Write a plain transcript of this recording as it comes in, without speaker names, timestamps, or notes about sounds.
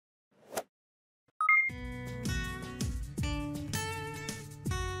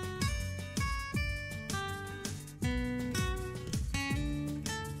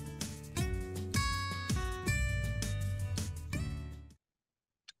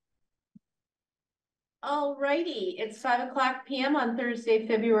Alrighty, it's 5 p.m. on Thursday,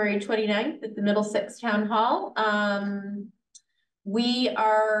 February 29th at the Middlesex Town Hall. We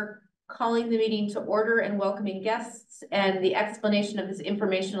are calling the meeting to order and welcoming guests, and the explanation of this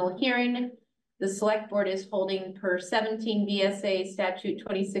informational hearing the Select Board is holding per 17 VSA Statute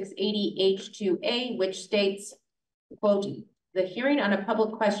 2680 H2A, which states, quote, "The hearing on a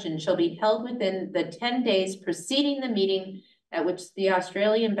public question shall be held within the 10 days preceding the meeting at which the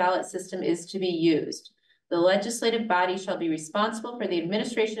Australian ballot system is to be used. The legislative body shall be responsible for the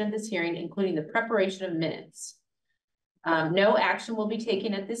administration of this hearing, including the preparation of minutes." No action will be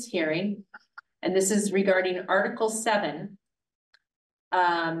taken at this hearing. And this is regarding Article 7,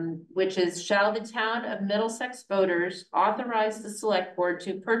 which is, shall the town of Middlesex voters authorize the Select Board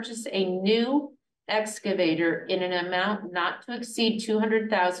to purchase a new excavator in an amount not to exceed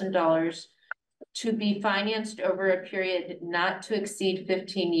 $200,000 to be financed over a period not to exceed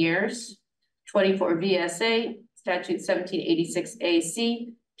 15 years, 24 VSA, Statute 1786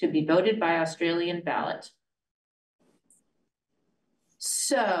 AC, to be voted by Australian ballot.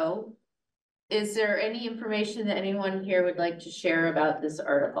 So, is there any information that anyone here would like to share about this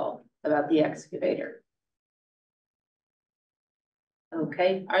article, about the excavator?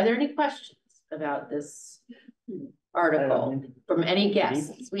 Okay, are there any questions about this article from any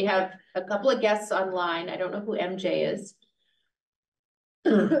guests? We have a couple of guests online. I don't know who MJ is.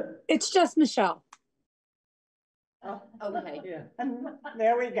 It's just Michelle. Oh, okay. Yeah.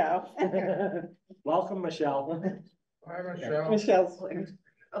 There we go. Welcome, Michelle. Hi, Michelle. Michelle's.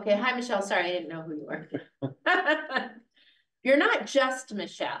 Okay, hi, Michelle. Sorry, I didn't know who you were. You're not just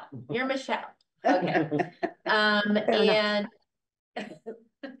Michelle. You're Michelle. Okay. And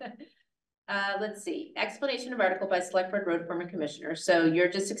let's see. Explanation of article by Select Board Road Foreman Commissioner. So you're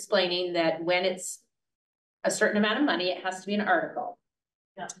just explaining that when it's a certain amount of money, it has to be an article.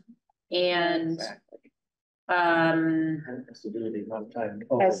 Yeah. And Has to do with the amount of time.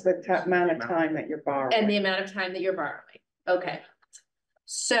 As the amount of time that you're borrowing. and the amount of time that you're borrowing. Okay.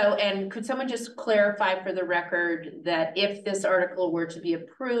 So, and could someone just clarify for the record that if this article were to be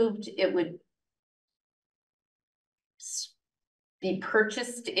approved, it would be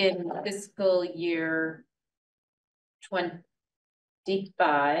purchased in fiscal year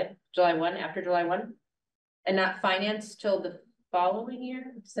 25, July 1, after July 1, and not financed till the following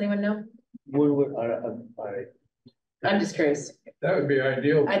year? Does anyone know? I'm just curious. That would be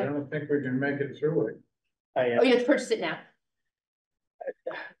ideal, but I don't think we can make it through it. Oh, you have to purchase it now.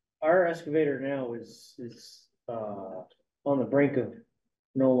 Our excavator now is on the brink of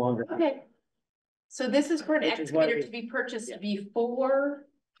no longer. Okay. So this is for an Which is why excavator to be purchased before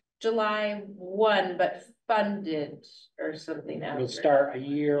July 1, but funded or something else. We'll start a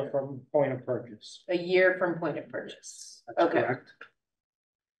year from point of purchase. A year from point of purchase. That's Okay. correct.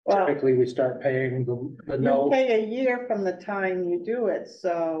 Well, Typically, we start paying the you note. pay a year from the time you do it,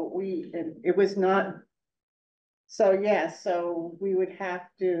 so it was not. So yes, so we would have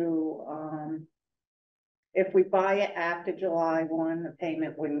to, if we buy it after July 1, the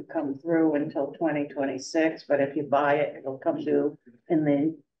payment wouldn't come through until 2026, but if you buy it, it'll come due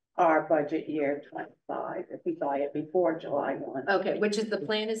in our budget year 25, if we buy it before July 1. Okay, which is the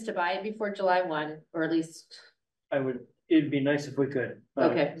plan is to buy it before July 1, or at least, It'd be nice if we could.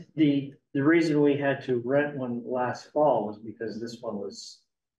 Okay. The reason we had to rent one last fall was because this one was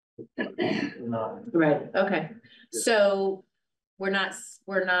not. right, okay. So we're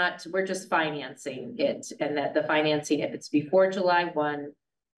just financing it, and that the financing, if it's before July 1,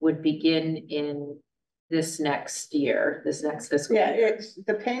 would begin in this next year, this next fiscal Yeah, year.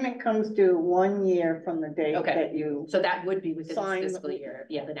 the payment comes due 1 year from the date Okay. that you, So that would be within Sign this fiscal year.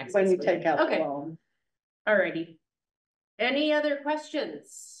 Yeah, the next when you fiscal take year. out the Okay, loan. alrighty. Any other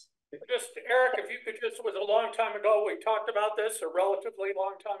questions? Just, Eric, if you could just, it was a long time ago, we talked about this, a relatively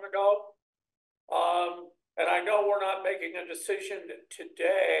long time ago. And I know we're not making a decision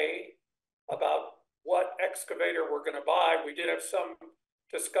today about what excavator we're gonna buy. We did have some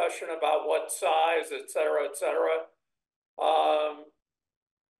discussion about what size, et cetera, et cetera.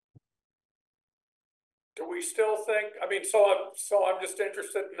 Do we still think, I mean, so I'm just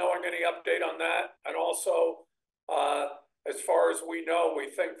interested in knowing any update on that. And also, as far as we know, we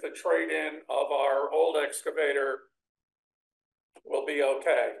think the trade-in of our old excavator will be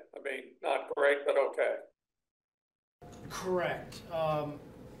okay. I mean, not great, but okay. Correct.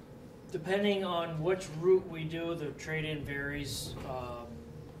 Depending on which route we do, the trade-in varies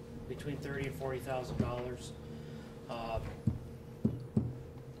between $30,000 and $40,000.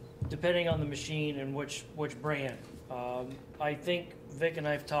 Depending on the machine and which brand. I think Vic and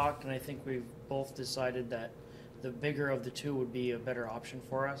I've talked, and I think we've both decided that the bigger of the two would be a better option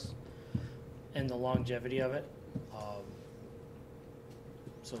for us. and the longevity of it.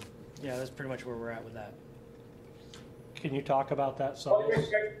 So yeah, that's pretty much where we're at with that. Can you talk about that size?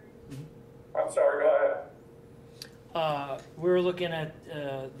 I'm sorry, go ahead. We were looking at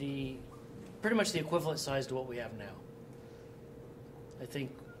pretty much the equivalent size to what we have now. I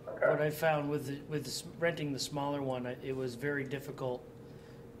think what I found with renting the smaller one, it was very difficult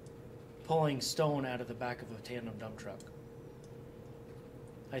pulling stone out of the back of a tandem dump truck.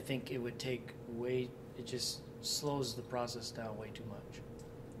 I think it would take it just slows the process down way too much.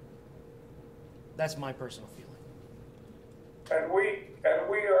 That's my personal feeling. And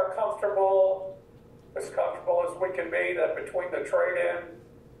we are comfortable, as comfortable as we can be, that between the trade-in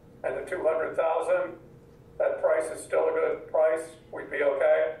and the 200,000, that price is still a good price. We'd be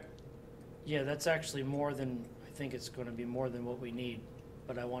okay. Yeah, that's actually more than, I think it's going to be more than what we need,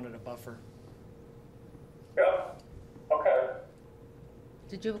 but I wanted a buffer. Yep. Okay.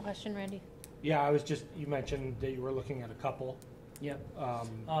 Did you have a question, Randy? Yeah, you mentioned that you were looking at a couple. Yep.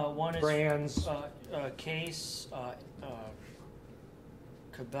 One is brands. Case,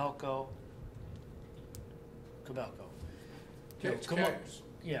 Cabelco.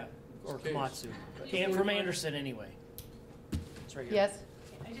 Yeah, or Case. Komatsu. And from Anderson anyway. It's right here. Yes.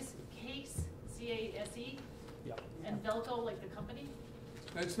 I just, Case, C-A-S-E, Yep. and Velco, like the company?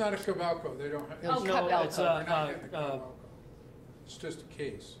 It's not a Cabelco, they don't have. Oh, No, Cabelco. it's We're not getting a a Cabelco. It's just a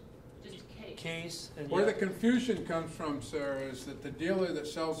case. Just Case. Case. And Where the confusion comes from, sir, is that the dealer that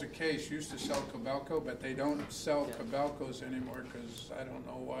sells a case used to sell Cabelco, but they don't sell Cabelcos anymore, because I don't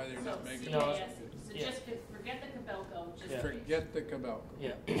know why they're So not making. No. C-A-S-E, so Yeah. just forget the Cabelco, just Yeah. Case. Forget the Cabelco.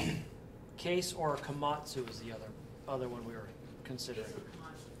 Yeah. Case or Komatsu is the other one we were considering. Case of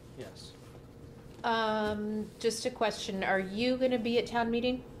Komatsu. Yes. Just a question. Are you going to be at town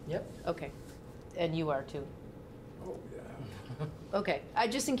meeting? Yep. Okay. And you are too. Oh, yeah. Okay.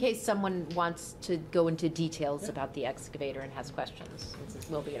 Just in case someone wants to go into details about the excavator and has questions,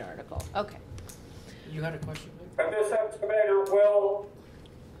 will be an article. Okay. You had a question, Vic? And this excavator will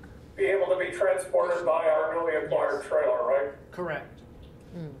be able to be transported by our newly acquired trailer, right? Correct.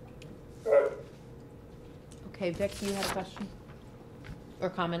 Good. Okay, Vic, you had a question? Or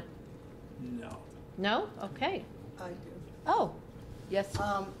comment? No. No? Okay. I do. Oh, yes.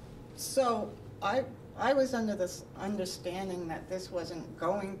 So I was under this understanding that this wasn't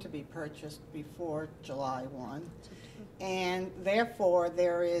going to be purchased before July 1. And therefore,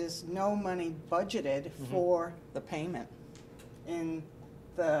 there is no money budgeted for the payment in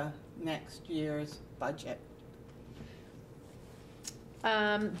the next year's budget.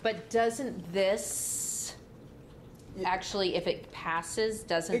 But doesn't this, actually, if it passes,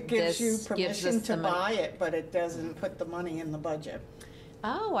 doesn't It gives you this permission us to the money? buy it, but it doesn't put the money in the budget,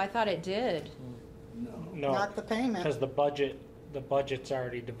 Oh, I thought it did. No, not the payment. because the budget's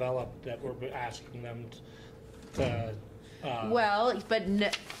already developed that we're asking them to. Well,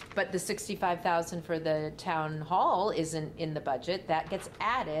 but the 65,000 for the town hall isn't in the budget. That gets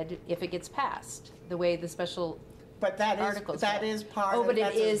added if it gets passed, the way the special But that articles. is part of. Oh, but it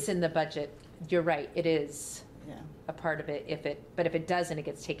that's a- is in the budget. You're right, it is Yeah, a part of it but if it doesn't, it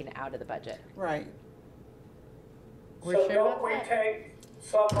gets taken out of the budget. right. We're So sure don't about we that? take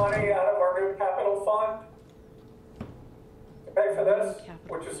some money out of our new capital fund to pay for this,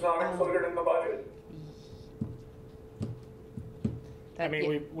 Capital. which is not included in the budget? I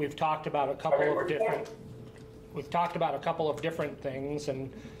mean, we've talked about a couple of different. We've talked about a couple of different things,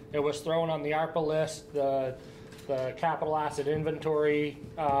 and it was thrown on the ARPA list. The capital asset inventory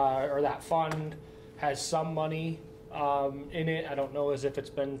or that fund has some money in it. I don't know as if it's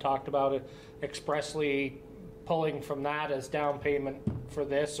been talked about expressly pulling from that as down payment for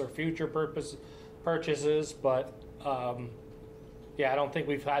this or future purchases, but yeah, I don't think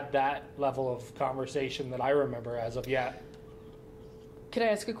we've had that level of conversation that I remember as of yet. Could I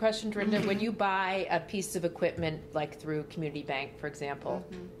ask a question, Dorinda? When you buy a piece of equipment, like through Community Bank, for example,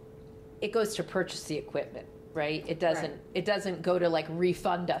 it goes to purchase the equipment, right? It doesn't go to like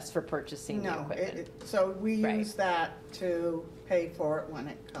refund us for purchasing the No, equipment. so we Right. use that to pay for it when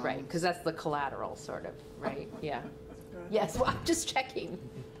it comes. Right, because that's the collateral, sort of, right? Yeah. Yes, well, I'm just checking.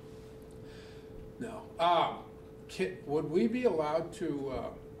 No. Would we be allowed to,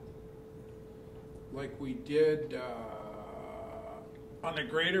 like we did, on the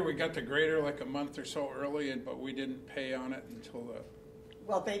grader, we got the grader like a month or so early, but we didn't pay on it until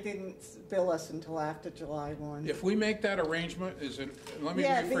Well, they didn't bill us until after July 1. if we make that arrangement, let me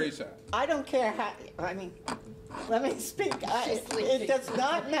Yeah, rephrase that. I don't care how, I mean, let me speak. She's sleeping. It does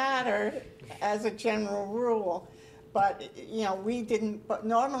not matter as a general rule, but, you know, but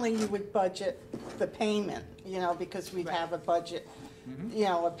normally you would budget the payment, you know, because we'd have a budget. you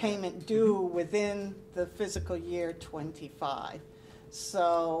know, a payment due within the fiscal year 25.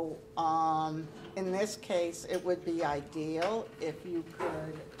 So, in this case, it would be ideal if you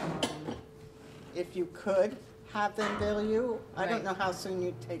could have them bill you. I don't Right. know how soon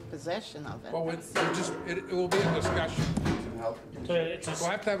you'd take possession of it. Well, it will be a discussion. So it's We'll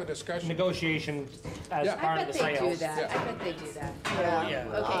a have to have a discussion. negotiation as Yeah. part I of bet the they do sales. that. Yeah. I bet they do that.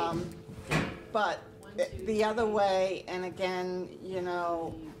 Yeah. Okay. But the other way, and again, you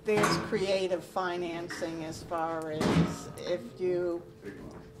know, there's creative financing as far as if you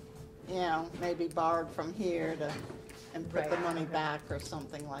know, maybe borrowed from here and put the Right. money back or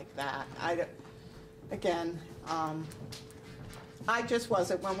something like that. Again, I just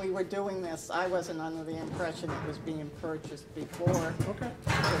wasn't, when we were doing this, I wasn't under the impression it was being purchased before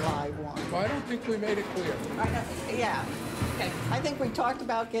July 1. Well, I don't think we made it clear. Yeah, I think we talked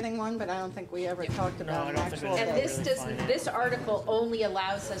about getting one, but I don't think we ever talked I about an don't think actual. we And did. this doesn't, this article only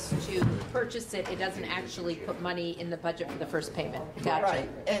allows us to purchase it. It doesn't actually put money in the budget for the first payment. Gotcha. Right,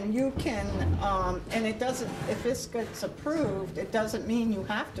 and you can, and it doesn't, if this gets approved, it doesn't mean you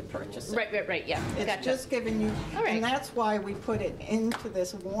have to purchase it. Right, yeah. It's Gotcha. just giving you, All right. and that's why we put it into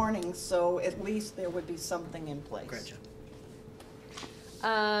this warning, so at least there would be something in place. Gotcha.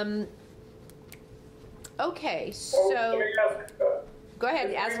 Okay, Let so, me ask, go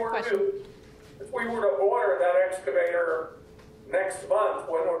ahead, ask a question. If we were to order that excavator next month,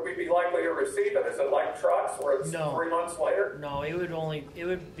 when would we be likely to receive it? Is it like trucks where it's No. 3 months later? No, it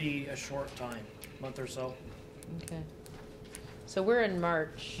would be a short time, month or so. Okay. So we're in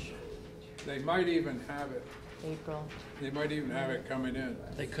March, They might even have it, April. they might even have it coming in.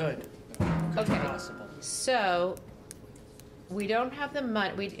 They could. Okay. Possible. So, we don't have the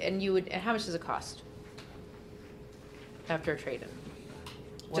money, and you would, and how much does it cost? After a trade-in?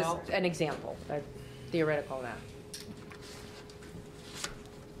 Well- Just an example, a theoretical amount.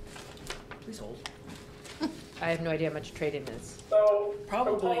 Please hold. I have no idea how much trade-in is. So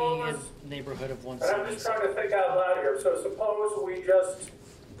Probably suppose, in neighborhood of and I'm 170. just trying to think out loud here, so suppose we just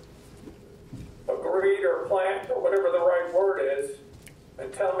agreed or planned, or whatever the right word is,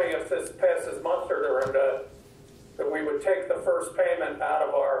 and tell me if this passes muster or that we would take the first payment out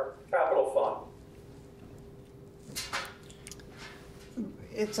of our capital fund.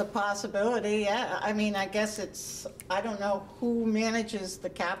 It's a possibility, yeah. I mean, I guess it's, I don't know who manages the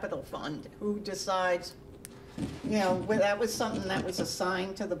capital fund, who decides, you know, that was something that was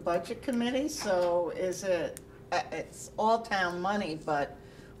assigned to the budget committee, so is it, it's all town money, but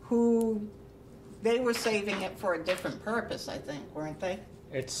who, they were saving it for a different purpose, I think, weren't they?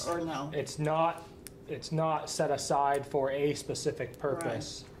 It's, Or no? it's not set aside for a specific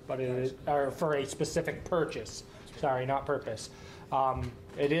purpose, but it is, or for a specific purchase, sorry, not purpose.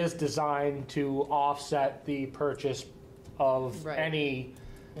 It is designed to offset the purchase of Right. any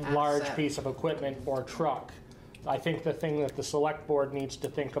large Asset. piece of equipment or truck. I think the thing that the select board needs to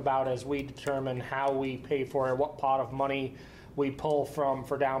think about as we determine how we pay for it, what pot of money we pull from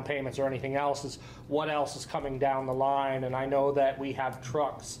for down payments or anything else, is what else is coming down the line. And I know that we have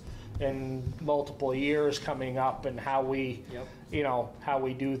trucks in multiple years coming up, and how we, Yep. you know, how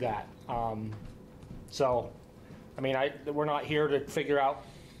we do that. So, I mean, we're not here to figure out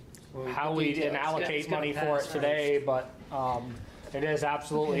how we details. can allocate It's gonna money for pass it today, but it is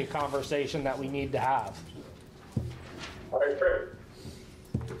absolutely a conversation that we need to have. All right, great.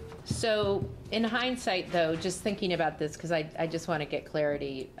 So, in hindsight, though, just thinking about this, because I just want to get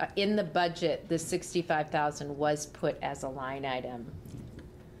clarity, in the budget, the 65,000 was put as a line item.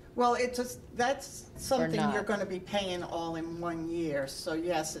 Well, it's just, that's something not. you're gonna be paying all in 1 year, so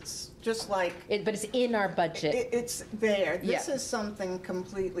yes, it's just like, But it's in our budget. it's there. This Yeah. is something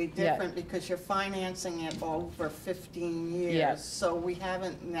completely different because you're financing it over 15 years. Yeah. So we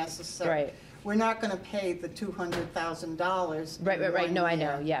haven't necessarily, Right. we're not gonna pay the $200,000. in Right, no, 1 I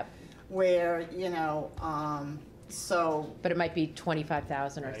know, year, yeah. Where, you know, so, But it might be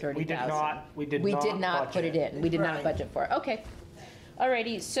 25,000 or Right. 30,000. We did We not did not put it budget. in. We did not Right. budget for it. Okay.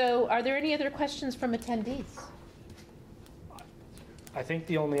 Alrighty, so are there any other questions from attendees? I think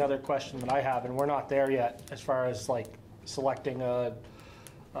the only other question that I have, and we're not there yet, as far as like selecting a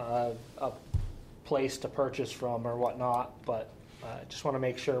place to purchase from or whatnot, but I just want to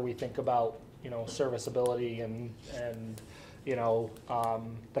make sure we think about, you know, serviceability and you know,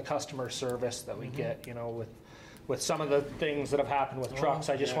 the customer service that we get, you know, with some of the things that have happened with trucks.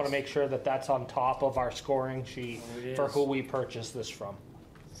 I just want to yes. make sure that that's on top of our scoring sheet it for is. who we purchase this from.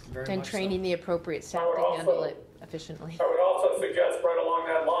 Very And much so. training the appropriate staff would to handle also- it efficiently. I would also suggest right along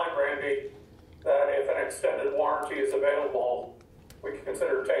that line, Randy, that if an extended warranty is available, we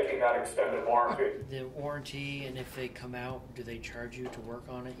consider taking that extended warranty. The warranty, and if they come out, do they charge you to work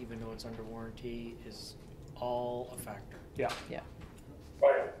on it, even though it's under warranty, is all a factor. Yeah.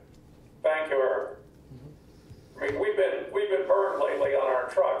 Right. Thank you, Eric. I mean, we've been burned lately on our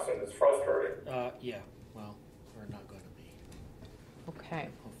trucks, and it's frustrating. Yeah, well, we're not going to be. Okay.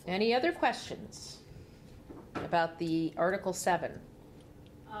 Any other questions about the Article 7?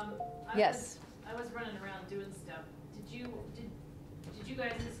 Yes. I was running around doing stuff. Did you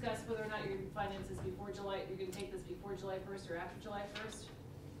guys discuss whether or not your finances before July, you're gonna take this before July 1st or after July 1st?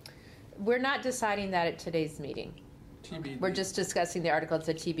 We're not deciding that at today's meeting. TBD. We're just discussing the article. It's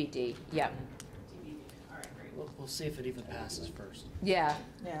a TBD. Yeah. TBD. All right, great. We'll see if it even passes first. Yeah.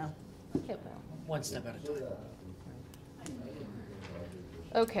 Yeah. It will. One step at a time.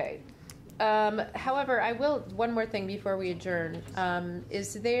 Okay. However, I will, one more thing before we adjourn.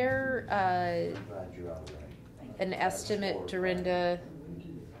 Is there an estimate, Dorinda,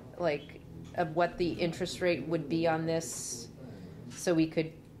 like, of what the interest rate would be on this? So we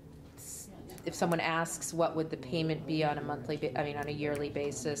could, if someone asks, what would the payment be on a monthly, on a yearly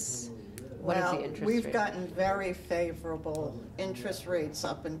basis? What is the interest rate? We've gotten very favorable interest rates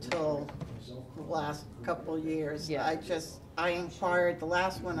up until the last couple years. Yeah. I inquired, the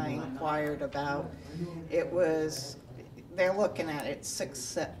last one I inquired about, it was, they're looking at it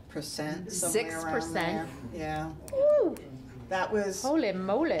 6%, somewhere around there. 6%? Yeah. Ooh, That was, holy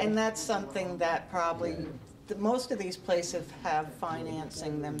moly. and that's something that probably, most of these places have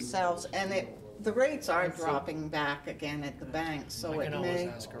financing themselves, and the rates are dropping back again at the bank, so I it can always may.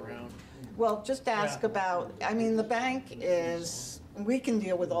 ask around. Well, just ask Yeah. about, the bank is, we can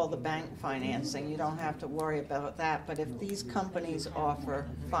deal with all the bank financing, you don't have to worry about that, but if these companies offer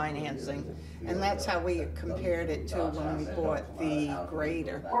financing, and that's how we compared it to when we bought the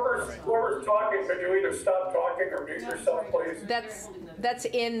grader. Whoever's talking, could you either stop talking or mute yourself, please? That's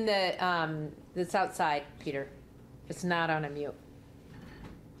in the, that's outside, Peter. It's not on a mute.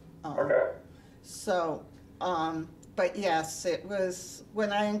 Okay. So, but yes, it was,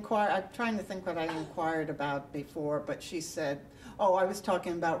 when I inquired, I'm trying to think what I inquired about before, but she said, I was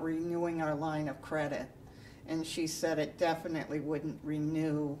talking about renewing our line of credit. And she said it definitely wouldn't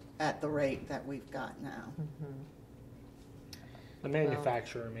renew at the rate that we've got now. The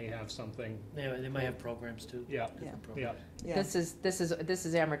manufacturer may have something. They might have programs too. Yeah. Different programs. Yeah. This is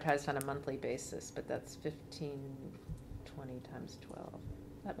amortized on a monthly basis, but that's 1520 times 12.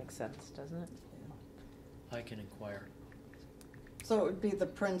 That makes sense, doesn't it? I can inquire. So it would be the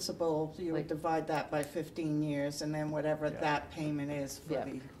principal, you would divide that by 15 years, and then whatever that payment is for Yeah.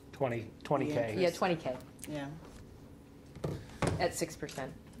 the, 20K. Yeah, 20K yeah, at 6%.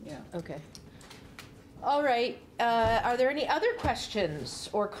 yeah. Okay. All right. Are there any other questions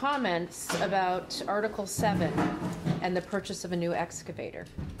or comments about Article 7 and the purchase of a new excavator?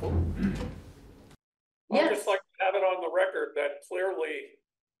 I'd Yes. just like to have it on the record that clearly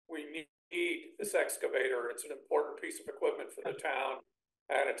we need this excavator. It's an important piece of equipment for the town,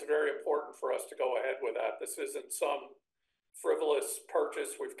 and it's very important for us to go ahead with that. This isn't some frivolous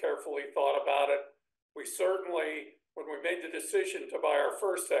purchase. We've carefully thought about it. We certainly, when we made the decision to buy our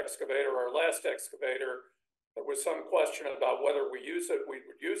first excavator, our last excavator, there was some question about whether we would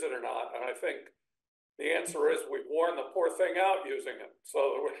use it or not. And I think the answer is we've worn the poor thing out using it.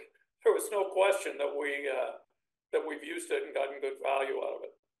 So there was no question that we've used it and gotten good value out of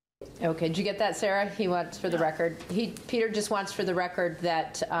it. Okay. Did you get that, Sarah? He wants for the record. Peter just wants for the record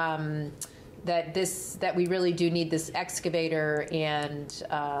that that we really do need this excavator, and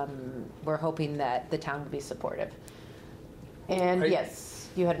we're hoping that the town will be supportive. And yes,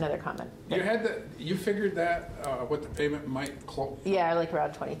 you had another comment. You figured that, what the payment might Yeah, like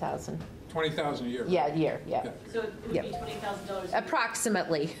around 20,000. 20,000 a year. Yeah, a year. Yeah. So it would Yep. be $20,000.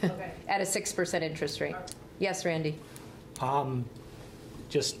 Approximately. Okay. At a 6% interest rate. Yes, Randy.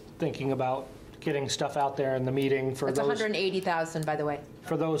 Just thinking about getting stuff out there in the meeting for That's those. 180,000, by the way.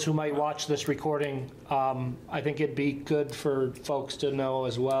 For those who might watch this recording, I think it'd be good for folks to know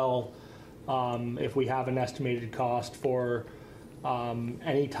as well, if we have an estimated cost for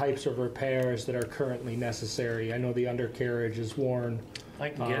any types of repairs that are currently necessary. I know the undercarriage is worn. I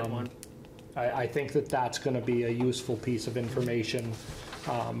can get one. I think that that's going to be a useful piece of information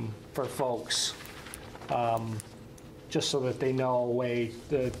for folks, just so that they know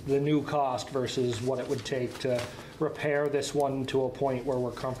the new cost versus what it would take to repair this one to a point where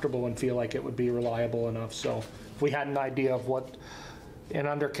we're comfortable and feel like it would be reliable enough. So if we had an idea of what an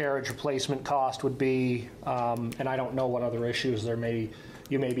undercarriage replacement cost would be, and I don't know what other issues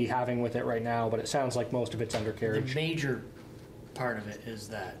you may be having with it right now, but it sounds like most of it's The undercarriage. major part of it is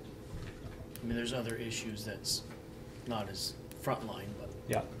that, there's other issues that's not as front line, but.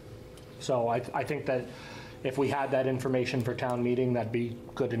 Yeah. So I think that if we had that information for town meeting, that'd be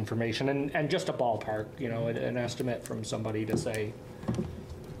good information, and just a ballpark, you know, an estimate from somebody to say,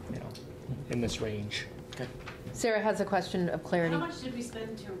 you know, in this range. Okay. Sarah has a question of clarity. How much did we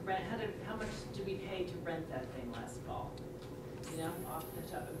spend to rent, how much did we pay to rent that thing last fall? You know, off the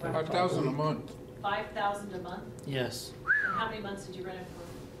top. $5,000 a month. 5,000 a month? Yes. And how many months did you rent it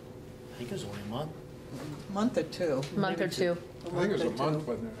for? I think it was only a month. Month or two. Month or two. I think it was a month,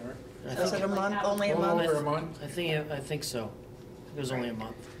 wasn't it, Eric? I Is think, it a month, only a Well, month? over a month. I think so. It was only a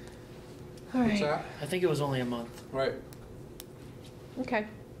month. All What's right, that? I think it was only a month. Right. okay.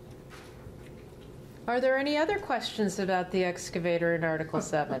 Are there any other questions about the excavator in Article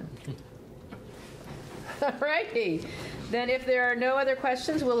 7? All righty. Then if there are no other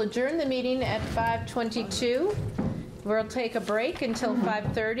questions, we'll adjourn the meeting at 5:22. We'll take a break until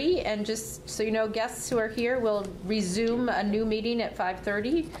 5:30, and just so you know, guests who are here will resume a new meeting at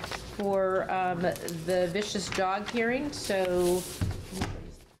 5:30 for the vicious dog hearing. So